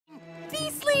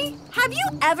Have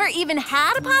you ever even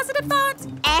had a positive thought?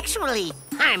 Actually,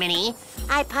 Harmony,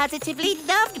 I positively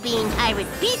loved being Pirate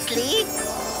Beastly.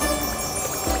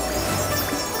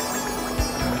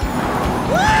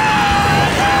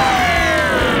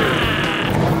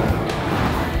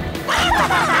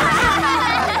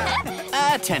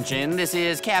 Attention, this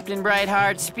is Captain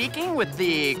Brightheart speaking with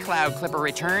the Cloud Clipper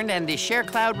returned and the Share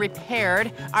Cloud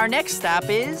repaired. Our next stop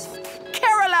is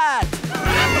Carolot!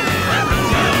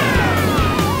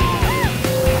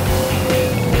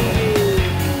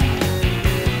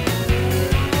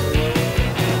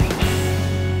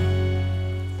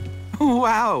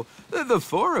 Wow, the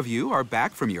four of you are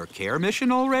back from your care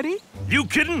mission already? You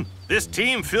kidding? This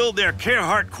team filled their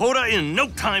Careheart quota in no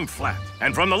time flat.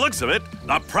 And from the looks of it,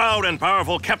 the proud and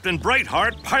powerful Captain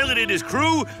Brightheart piloted his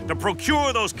crew to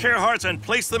procure those Carehearts and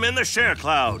place them in the Share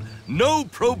Cloud. No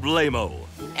problemo.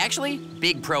 Actually,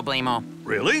 big problemo.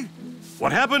 Really?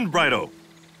 What happened, Brighto?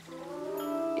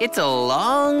 It's a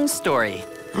long story.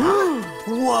 Whoa!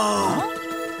 Whoa!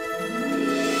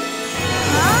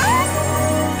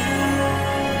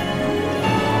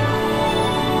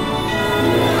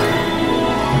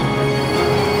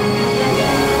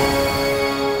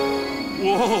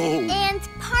 And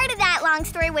part of that long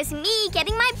story was me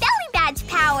getting my belly badge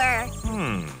power.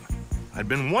 I'd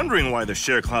been wondering why the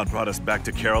Share Cloud brought us back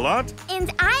to Carolot.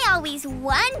 And I always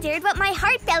wondered what my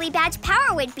heart belly badge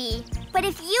power would be. But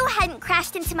if you hadn't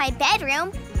crashed into my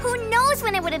bedroom, who knows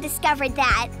when I would have discovered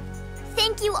that?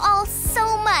 Thank you all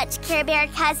so much, Care Bear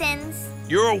cousins.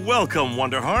 You're welcome,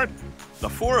 Wonderheart. The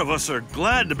four of us are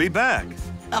glad to be back.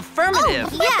 Affirmative.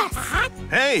 Oh, yes.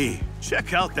 Hey,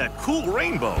 check out that cool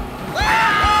rainbow.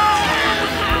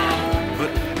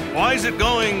 But why is it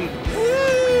going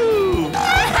woo?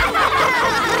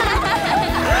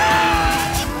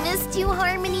 I missed you,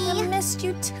 Harmony. I missed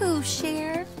you too,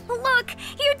 Cher. Look,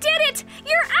 you did it!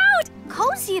 You're out!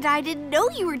 Cozy and I didn't know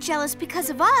you were jealous because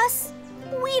of us.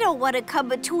 We don't want to come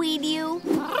between you.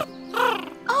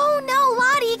 Oh no,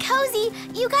 Lottie, Cozy,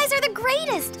 you guys are the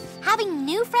greatest. Having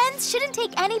new friends shouldn't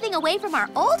take anything away from our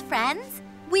old friends.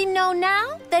 We know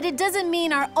now that it doesn't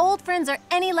mean our old friends are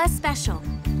any less special.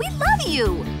 We love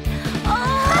you.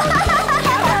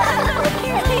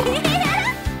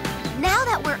 Now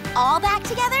that we're all back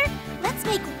together, let's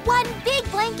make one big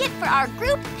blanket for our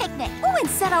group picnic. Oh, and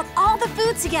set out all the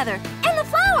food together and the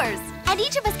flowers. And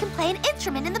each of us can play an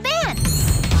instrument in the band.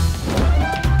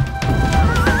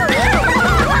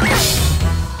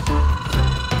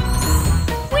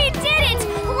 We did it!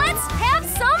 Let's have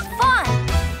some fun!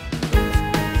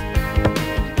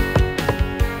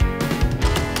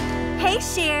 Hey,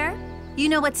 Cher. You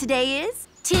know what today is?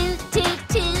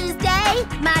 Tuesday,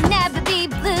 might never be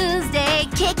blues day.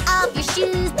 Kick off your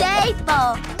shoes day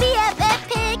for BFF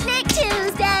Picnic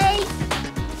Tuesday.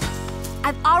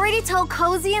 I've already told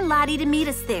Cozy and Lottie to meet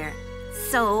us there.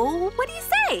 So, what do you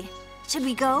say? Should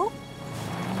we go?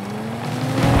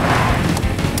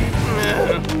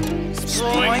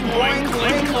 Spling, boing,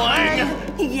 cling, clang.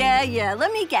 Yeah,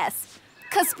 let me guess.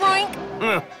 Kasproink.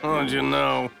 How'd you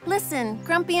know? Listen,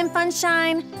 Grumpy and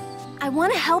Funshine, I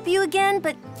want to help you again,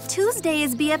 but Tuesday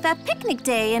is BFF Picnic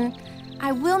Day, and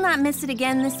I will not miss it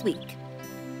again this week.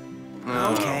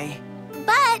 Okay.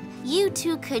 But you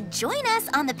two could join us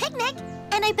on the picnic,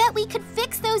 and I bet we could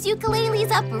fix those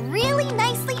ukuleles up really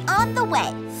nicely on the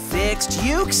way. Fixed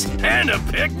ukes? And a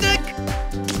picnic?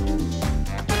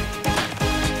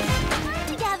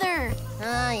 Together.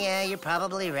 Oh, yeah, you're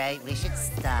probably right. We should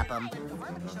stop them. Care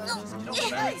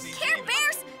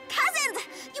Bears, cousins,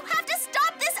 you have to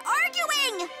stop this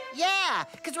arguing. Yeah,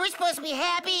 because we're supposed to be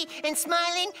happy and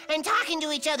smiling and talking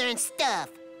to each other and stuff.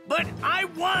 But I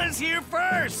was here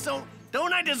first, so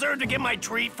don't I deserve to get my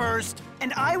treat first?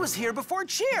 And I was here before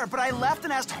Cheer, but I left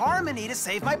and asked Harmony to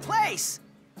save my place.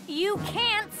 You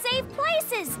can't save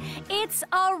places. It's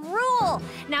a rule.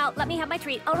 Now, let me have my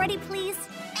treat. Already, please?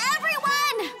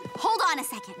 Everyone! Hold on a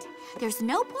second. There's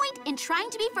no point in trying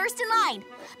to be first in line.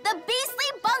 The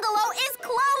Beastly Bungalow is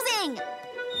closing!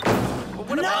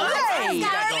 What about way! you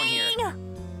got going here?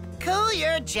 Cool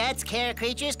your jets, care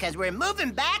creatures, because we're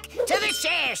moving back to the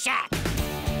Share Shack.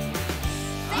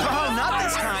 Oh, not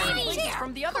this time. It's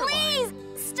from the other Please,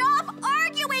 line. stop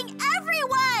arguing,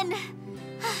 everyone!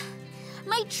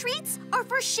 My treats are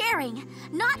for sharing,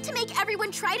 not to make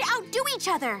everyone try to outdo each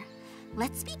other.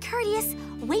 Let's be courteous,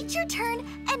 wait your turn,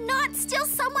 and not steal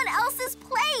someone else's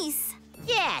place.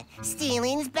 Yeah,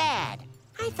 stealing's bad.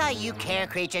 I thought you care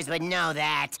creatures would know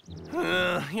that.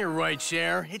 You're right,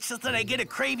 Cher. It's just that I get a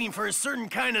craving for a certain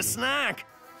kind of snack.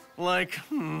 Like,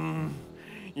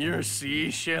 your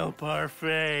seashell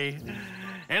parfait.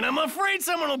 And I'm afraid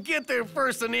someone will get there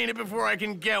first and need it before I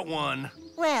can get one.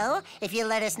 Well, if you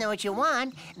let us know what you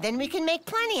want, then we can make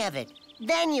plenty of it.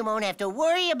 Then you won't have to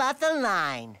worry about the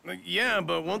line. Yeah,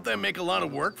 but won't that make a lot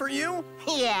of work for you?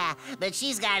 Yeah, but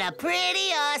she's got a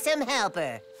pretty awesome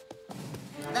helper.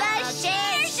 The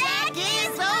Share Shack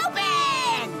is open!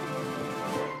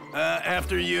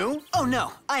 After you? Oh,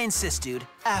 no. I insist, dude.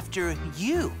 After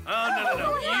you. Oh,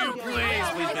 no. You please.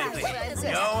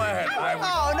 Go ahead.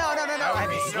 Oh, no.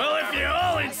 Well, if you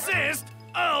all insist,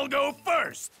 I'll go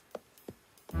first.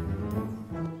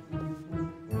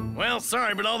 Well,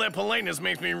 sorry, but all that politeness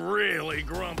makes me really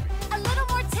grumpy. A little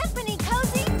more timpani,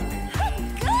 Cozy.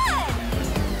 Good!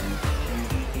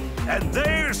 And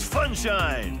there's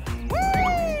Funshine.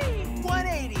 Whee!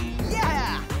 180.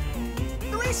 Yeah!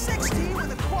 360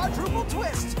 with a quadruple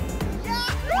twist.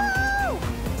 Yahoo!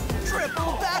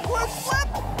 Triple backward flip.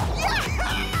 Yeah!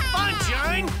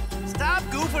 Funshine, stop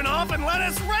goofing off and let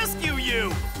us rescue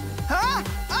you. Huh?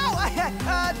 Oh,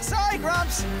 sorry,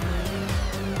 Grumps.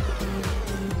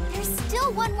 There's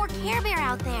still one more Care Bear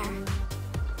out there.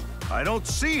 I don't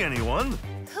see anyone.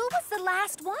 Who was the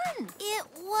last one? It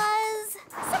was...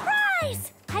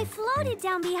 Surprise! I floated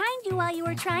down behind you while you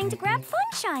were trying to grab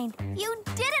Funshine. You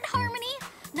did it, Harmony!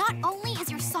 Not only is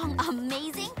your song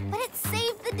amazing, but it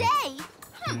saved the day.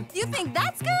 You think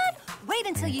that's good? Wait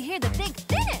until you hear the big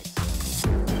finish.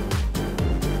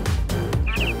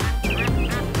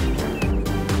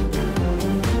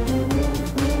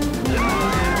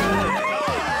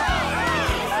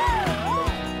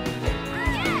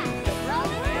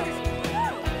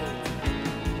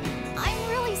 I'm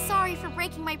really sorry for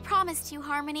breaking my promise to you,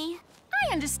 Harmony.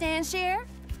 I understand, Cher.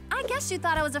 I guess you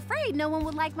thought I was afraid no one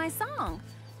would like my song.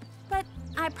 But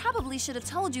I probably should have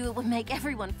told you it would make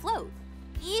everyone float.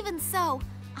 Even so,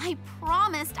 I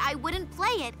promised I wouldn't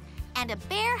play it, and a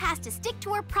bear has to stick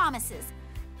to her promises,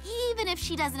 even if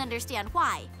she doesn't understand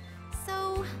why.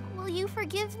 So, will you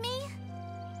forgive me?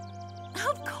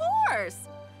 Of course.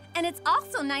 And it's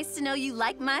also nice to know you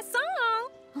like my song.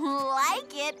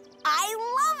 Like it? I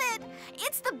love it!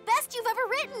 It's the best you've ever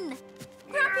written!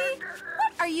 Grumpy,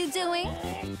 what are you doing?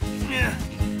 Yeah,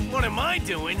 what am I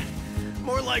doing?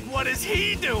 More like, what is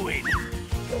he doing?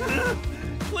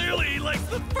 Clearly, he likes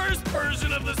the first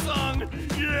version of the song.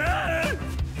 Yeah!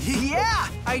 Yeah,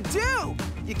 I do!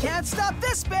 You can't stop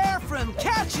this bear from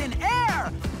catching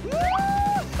air!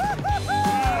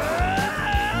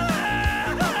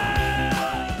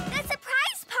 The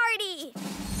surprise party!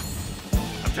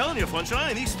 I'm telling you,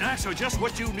 Funshine, these snacks are just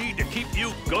what you need to keep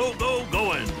you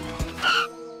going.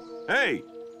 Hey,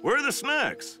 where are the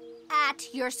snacks?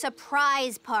 At your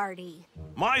surprise party.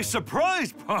 My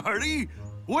surprise party?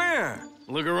 Where?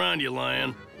 Look around you,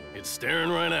 Lion. It's staring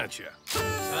right at you.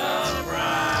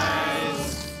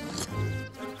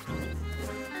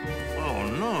 Oh,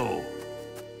 no.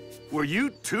 Were you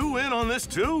two in on this,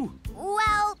 too?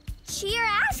 Well, Cheer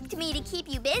asked me to keep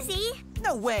you busy.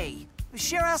 No way.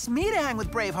 Cher asked me to hang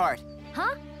with Braveheart.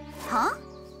 Huh? Huh?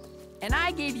 And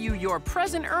I gave you your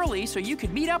present early so you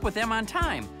could meet up with them on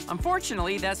time.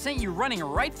 Unfortunately, that sent you running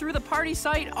right through the party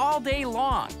site all day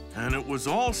long. And it was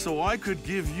all so I could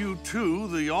give you two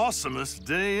the awesomest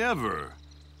day ever.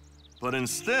 But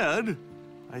instead,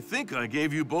 I think I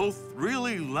gave you both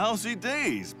really lousy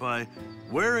days by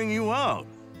wearing you out.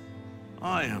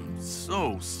 I am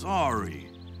so sorry.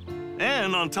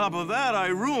 And on top of that, I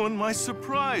ruined my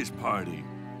surprise party.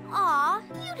 Aw,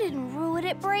 you didn't ruin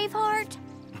it, Braveheart.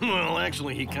 Well,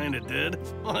 actually, he kind of did.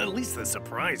 Well, at least the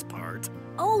surprise part.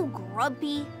 Oh,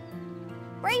 Grumpy.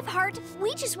 Braveheart,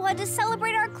 we just wanted to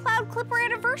celebrate our Cloud Clipper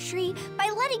anniversary by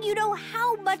letting you know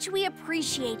how much we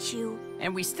appreciate you.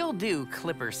 And we still do,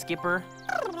 Clipper Skipper.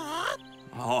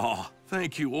 Oh,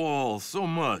 thank you all so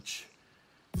much.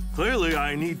 Clearly,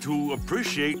 I need to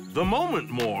appreciate the moment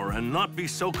more and not be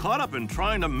so caught up in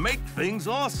trying to make things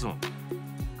awesome.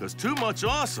 Because too much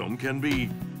awesome can be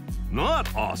not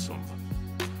awesome.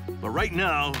 But right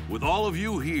now, with all of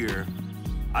you here,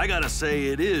 I gotta say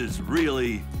it is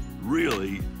really,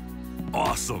 really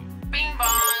awesome. Bing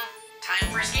bong. Time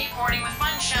for skateboarding with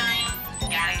Funshine.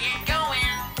 Gotta get going.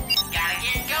 Gotta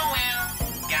get going.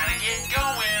 Gotta get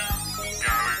going.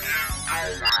 Gotta get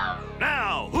going.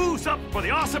 Now, who's up for the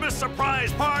awesomest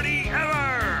surprise party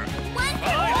ever?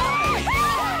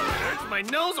 Hurts my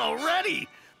nose already.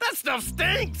 That stuff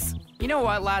stinks. You know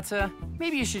what, Latza?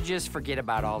 Maybe you should just forget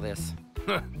about all this.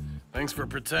 Thanks for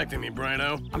protecting me,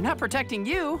 Brighto. I'm not protecting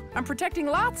you. I'm protecting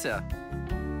Latza.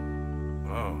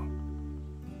 Oh.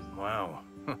 Wow.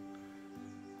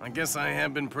 I guess I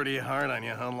have been pretty hard on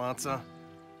you, huh, Latza?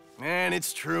 And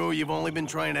it's true, you've only been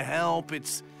trying to help.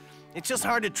 It's It's just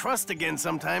hard to trust again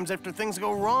sometimes after things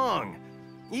go wrong.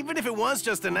 Even if it was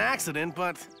just an accident,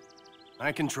 but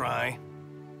I can try.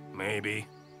 Maybe.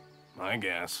 I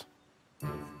guess.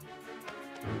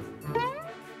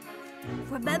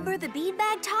 Remember the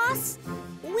beanbag toss?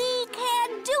 We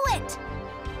can do it!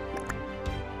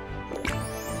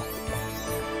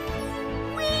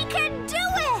 We can do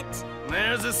it!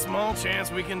 There's a small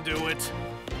chance we can do it.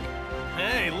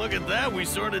 Hey, look at that. We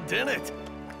sort of did it.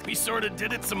 We sort of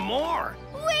did it some more.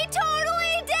 We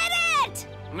totally did it!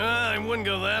 Nah, I wouldn't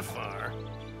go that far.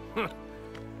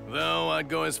 Though I'd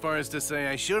go as far as to say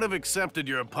I should have accepted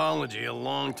your apology a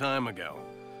long time ago.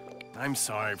 I'm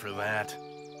sorry for that.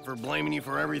 For blaming you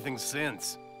for everything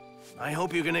since. I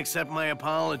hope you can accept my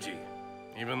apology,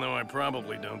 even though I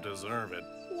probably don't deserve it.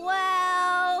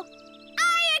 Well,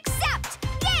 I accept!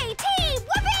 Yay, team!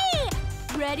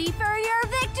 Whoopee! Ready for your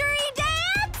victory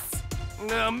dance?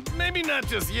 Maybe not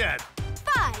just yet.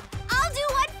 Fine, I'll do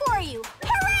one for you.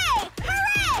 Hooray!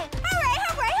 Hooray! Hooray,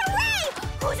 hooray, hooray!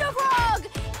 Who's a frog?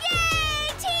 Yay!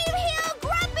 Team Heel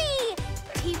Grumpy!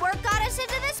 Teamwork got us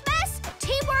into this mess.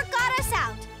 Teamwork got us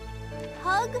out.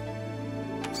 Hug?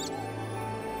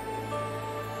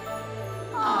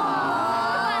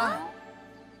 Aww.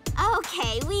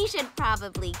 Okay, we should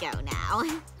probably go now.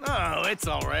 Oh, it's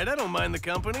all right. I don't mind the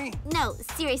company. No,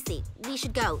 seriously, we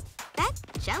should go. That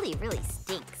jelly really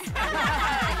stinks.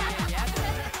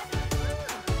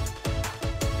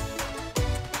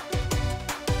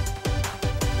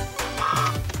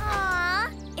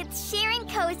 Aww, it's Sharing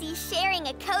Cozy sharing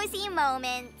a cozy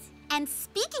moment. And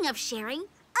speaking of sharing,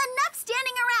 enough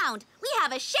standing around. We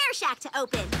have a share shack to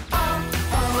open.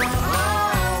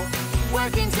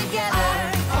 Working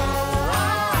together.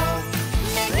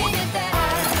 Making it better.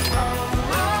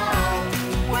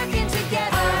 Working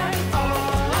together.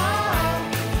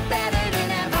 Better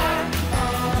than ever.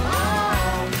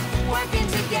 Working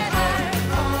together.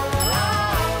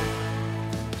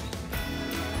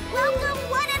 Welcome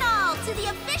one and all to the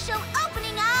official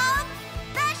opening of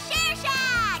the Share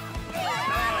Shack!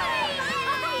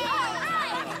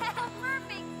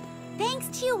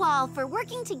 Thanks to you all for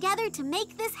working together to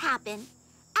make this happen.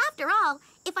 After all,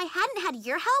 if I hadn't had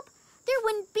your help, there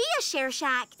wouldn't be a Share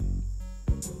Shack.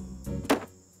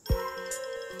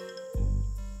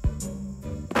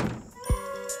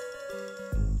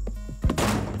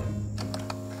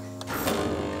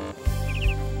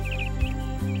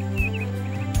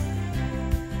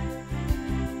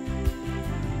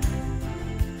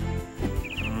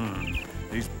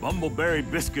 These bumbleberry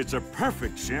biscuits are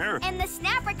perfect, Cher. And the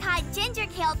Snapricot Ginger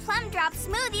Kale Plum Drop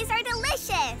Smoothies are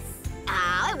delicious.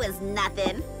 Oh, it was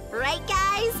nothing. Right,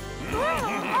 guys?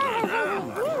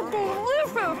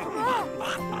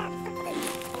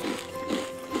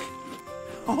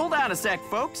 Hold on a sec,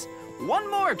 folks.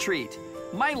 One more treat.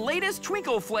 My latest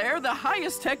Twinkle Flare, the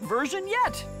highest tech version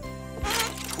yet.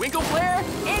 Twinkle Flare,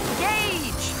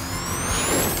 engage!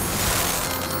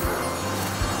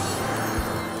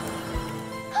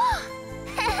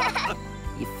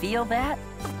 You feel that?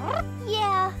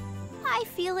 Yeah, I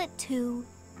feel it too.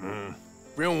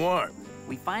 Real what?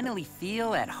 We finally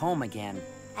feel at home again.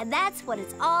 And that's what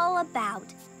it's all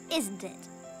about, isn't it?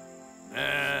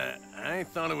 I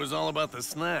thought it was all about the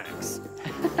snacks.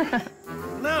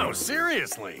 No,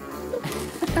 seriously.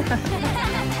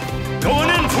 Going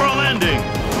in for a landing.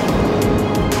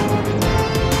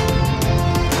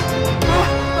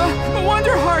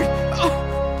 Wonderheart!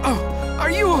 Oh,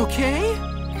 are you okay?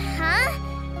 Huh?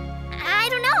 I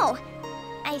don't know.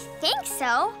 I think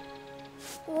so.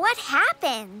 What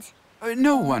happened?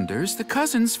 No wonders. The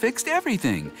cousins fixed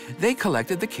everything. They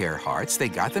collected the care hearts. They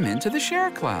got them into the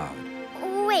share cloud.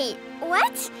 Wait,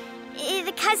 what?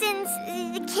 The cousins,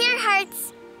 the care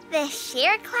hearts, the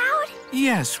share cloud?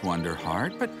 Yes,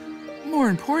 Wonderheart, but more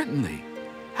importantly,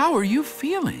 how are you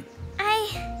feeling?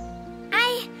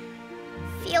 I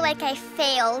feel like I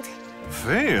failed.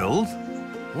 Failed?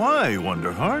 Why,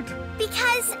 Wonderheart?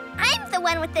 Because I'm the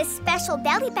one with this special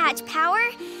belly badge power.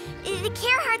 The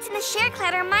care hearts and the share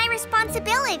cloud are my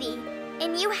responsibility.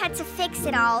 And you had to fix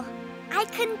it all. I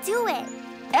couldn't do it.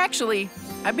 Actually,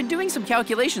 I've been doing some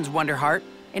calculations, Wonderheart,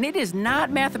 and it is not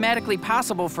mathematically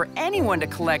possible for anyone to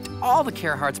collect all the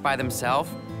care hearts by themselves,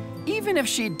 even if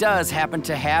she does happen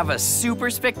to have a super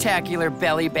spectacular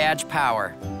belly badge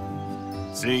power.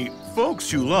 See,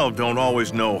 folks you love don't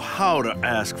always know how to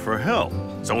ask for help.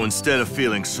 So instead of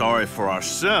feeling sorry for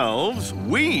ourselves,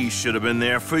 we should have been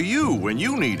there for you when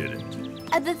you needed it.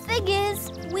 The thing is,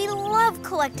 we love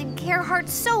collecting care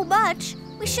hearts so much,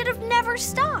 we should have never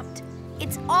stopped.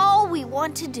 It's all we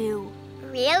want to do.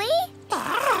 Really?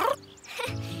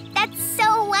 That's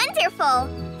so wonderful.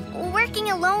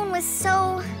 working alone was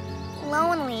so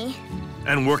lonely.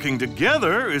 And working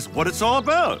together is what it's all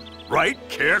about. Right,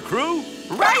 Care Crew?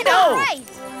 Righto! Right.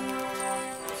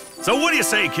 So what do you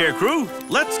say, Care Crew?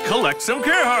 Let's collect some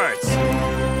Care Hearts.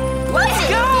 Let's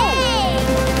go!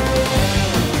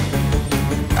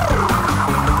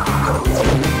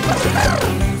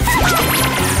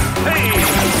 Hey!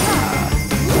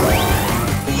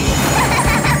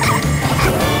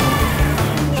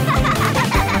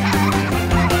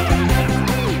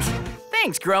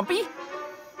 Thanks, Grumpy.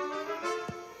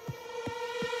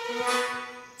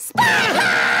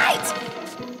 Spotlight!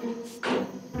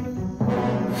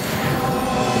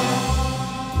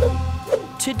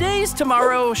 Today's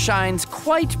tomorrow shines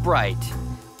quite bright.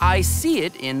 I see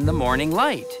it in the morning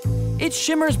light. It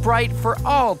shimmers bright for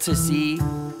all to see.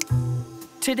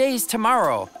 Today's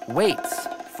tomorrow waits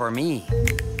for me.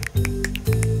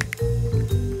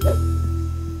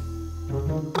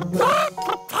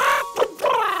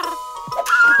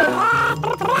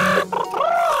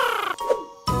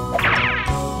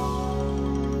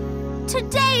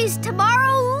 Today's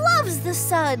tomorrow loves the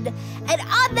sun, and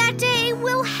on that day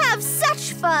we'll have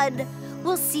such fun.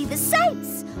 We'll see the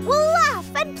sights, we'll laugh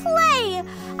and play.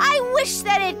 I wish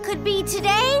that it could be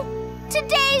today.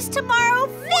 Today's tomorrow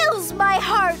fills my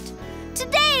heart.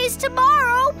 Today's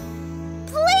tomorrow,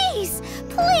 please,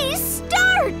 please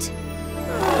start.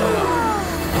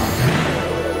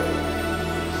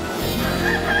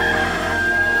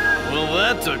 Well,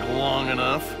 that took long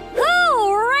enough.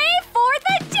 Hooray for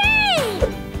the day!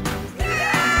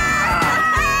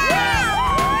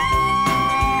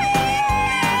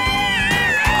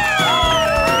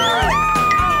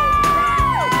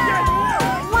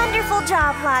 Wonderful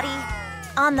job, Lottie.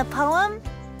 On the poem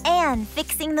and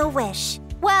fixing the wish.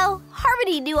 Well,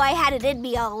 Harmony knew I had it in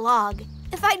me all along.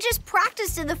 If I just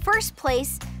practiced in the first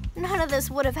place, none of this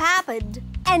would have happened.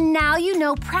 And now you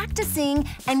know practicing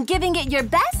and giving it your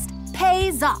best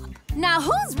pays off. Now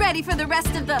who's ready for the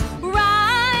rest of the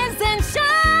Rise and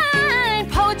Shine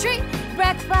Poetry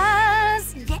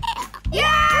Breakfast?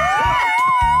 Yeah!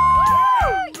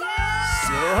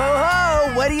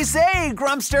 So, what do you say,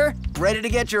 Grumpster? Ready to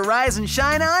get your rise and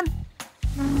shine on?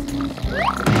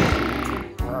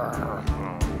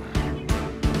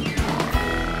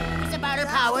 It's about her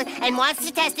power and wants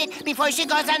to test it before she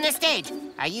goes on the stage.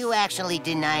 Are you actually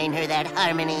denying her that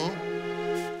harmony?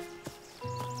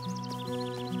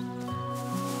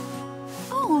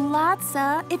 Oh,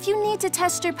 Lotsa, if you need to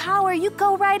test your power, you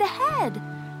go right ahead.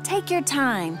 Take your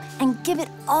time and give it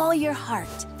all your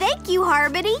heart. Thank you,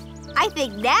 Harmony. I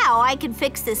think now I can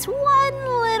fix this one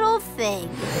little thing.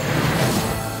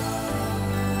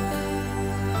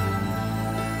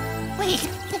 Wait,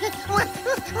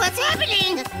 what's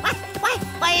happening?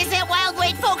 Why is that wild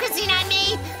weight focusing on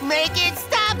me? Make it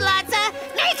stop, Lotsa!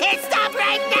 Make it stop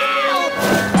right now!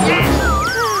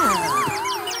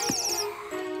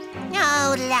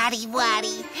 Oh, Lottie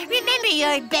Waddy. Remember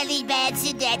your belly bad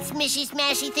did that smishy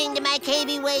smashy thing to my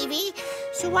cavey wavy?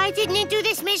 So why didn't it do the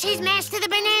smishy smash to the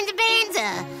banana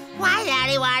banza? Why,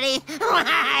 Lottie Waddy?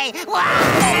 Why?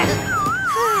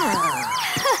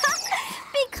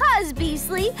 Because,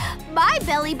 Beasley, my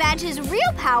belly badge's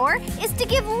real power is to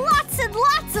give lots and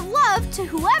lots of love to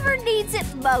whoever needs it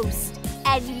most.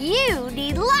 And you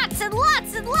need lots and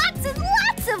lots and lots and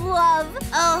lots of love.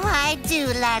 Oh, I do,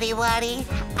 Lottie Waddy.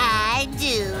 I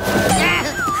do.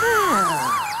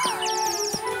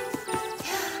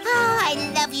 Oh, I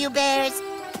love you, bears.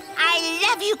 I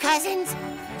love you, cousins.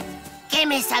 Give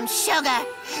me some sugar.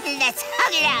 Let's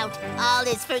hug it out. All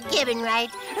is forgiven, right?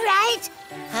 Right?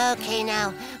 Okay,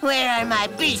 now, where are my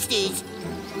beasties?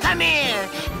 Come here.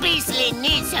 Beastly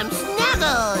needs some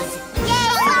snuggles. Yay,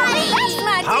 Lottie! That's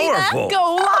my Powerful.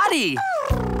 Go, Lottie!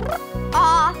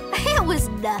 Aw, it was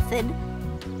nothing.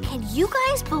 Can you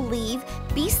guys believe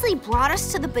Beasley brought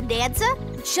us to the Bonanza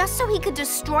just so he could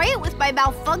destroy it with my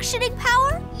malfunctioning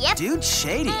power? Yep. Dude,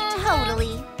 shady.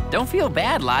 Totally. Don't feel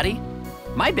bad, Lottie.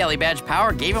 My belly badge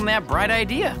power gave him that bright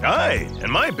idea. Aye, and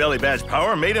my belly badge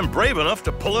power made him brave enough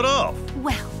to pull it off.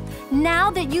 Well, now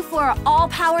that you four are all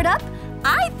powered up,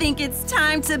 I think it's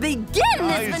time to begin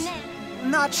this banana.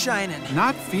 Not shining.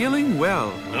 Not feeling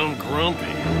well. I'm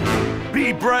grumpy.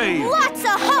 Be brave. Lots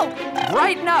of hope.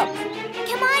 Brighten up!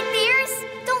 Come on, Bears.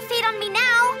 Don't feed on me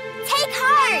now. Take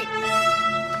heart.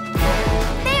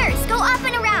 Bears, go up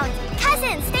and around.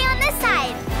 Cousins, stay on this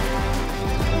side.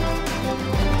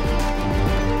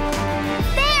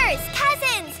 Bears,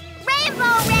 cousins,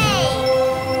 rainbow ray.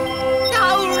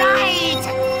 All right.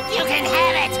 You can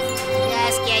have it.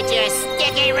 Just get your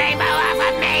sticky rainbow off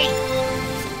of me.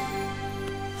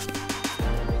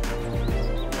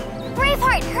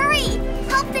 Braveheart, hurry.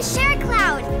 Help the Share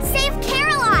Cloud! Save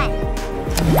Caroline!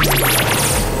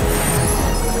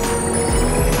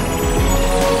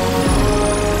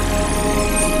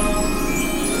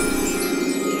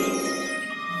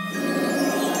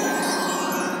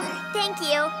 Thank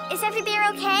you. Is every bear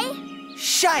okay?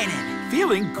 Shining.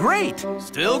 Feeling great.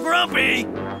 Still grumpy.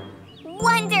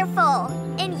 Wonderful!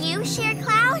 And you, Share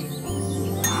Cloud?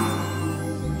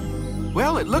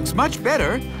 Well, it looks much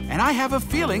better, and I have a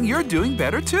feeling you're doing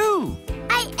better too.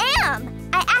 I am!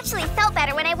 I actually felt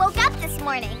better when I woke up this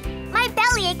morning. My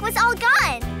bellyache was all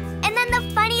gone. And then the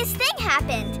funniest thing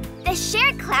happened. The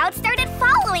Share Cloud started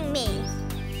following me.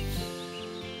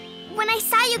 When I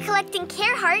saw you collecting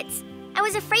care hearts, I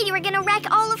was afraid you were gonna wreck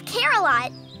all of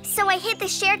Care-a-Lot. So I hid the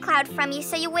Share Cloud from you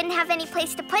so you wouldn't have any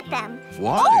place to put them.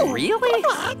 What? Oh, really?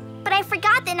 But I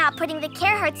forgot that not putting the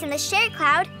care hearts in the Share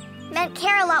Cloud meant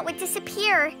Care-a-Lot would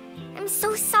disappear. I'm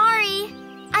so sorry.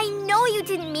 I know you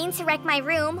didn't mean to wreck my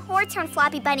room or turn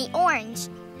Floppy Bunny orange.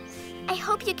 I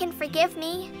hope you can forgive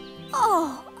me.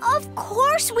 Oh, of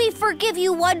course we forgive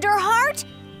you, Wonderheart.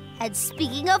 And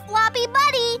speaking of Floppy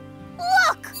Bunny,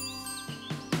 look!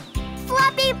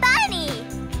 Floppy Bunny!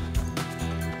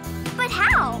 But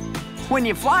how? When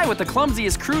you fly with the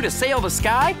clumsiest crew to sail the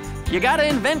sky, you gotta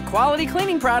invent quality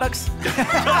cleaning products.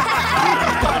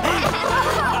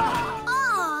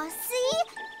 Aw, see?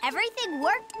 Everything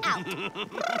worked out.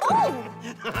 Oh!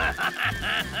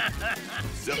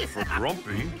 Except for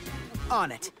Grumpy.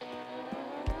 On it.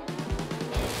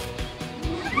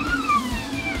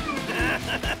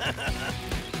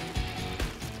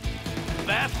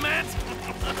 Bath mat?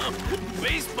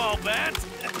 Baseball bat?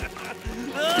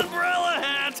 Umbrella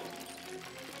hat?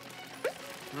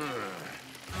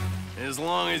 As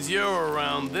long as you're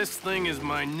around, this thing is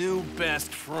my new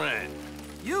best friend.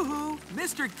 Yoo-hoo,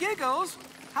 Mr. Giggles.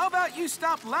 How about you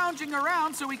stop lounging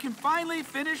around so we can finally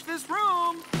finish this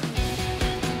room?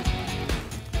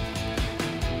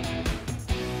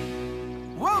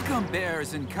 Welcome,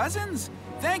 bears and cousins.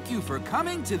 Thank you for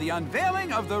coming to the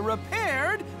unveiling of the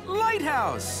repaired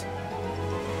lighthouse.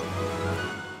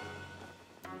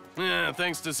 Yeah,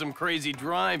 thanks to some crazy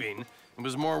driving, it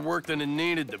was more work than it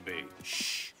needed to be.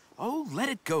 Shh. Oh, let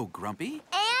it go, Grumpy.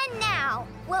 And now,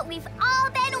 what we've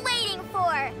all been waiting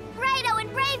for. Righto and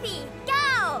Bravey,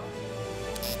 go!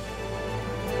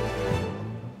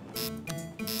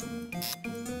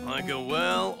 Like a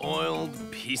well-oiled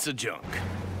piece of junk.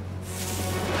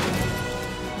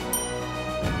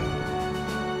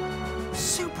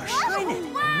 Super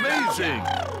shining. Amazing!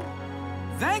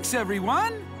 Thanks,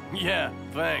 everyone. Yeah,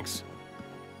 thanks.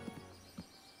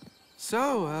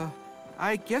 So,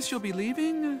 I guess you'll be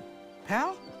leaving,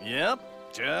 pal? Yep,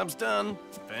 job's done.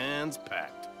 Van's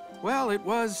packed. Well, it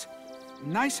was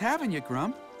nice having you,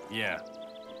 Grump. Yeah,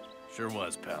 sure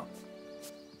was, pal.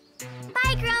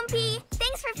 Bye, Grumpy.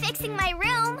 Thanks for fixing my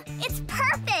room. It's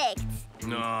perfect.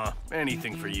 Nah,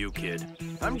 anything for you, kid.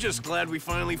 I'm just glad we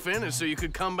finally finished so you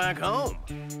could come back home.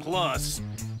 Plus,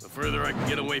 the further I can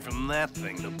get away from that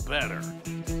thing, the better.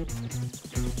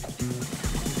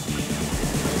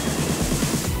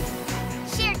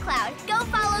 Share Cloud, go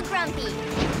follow Grumpy.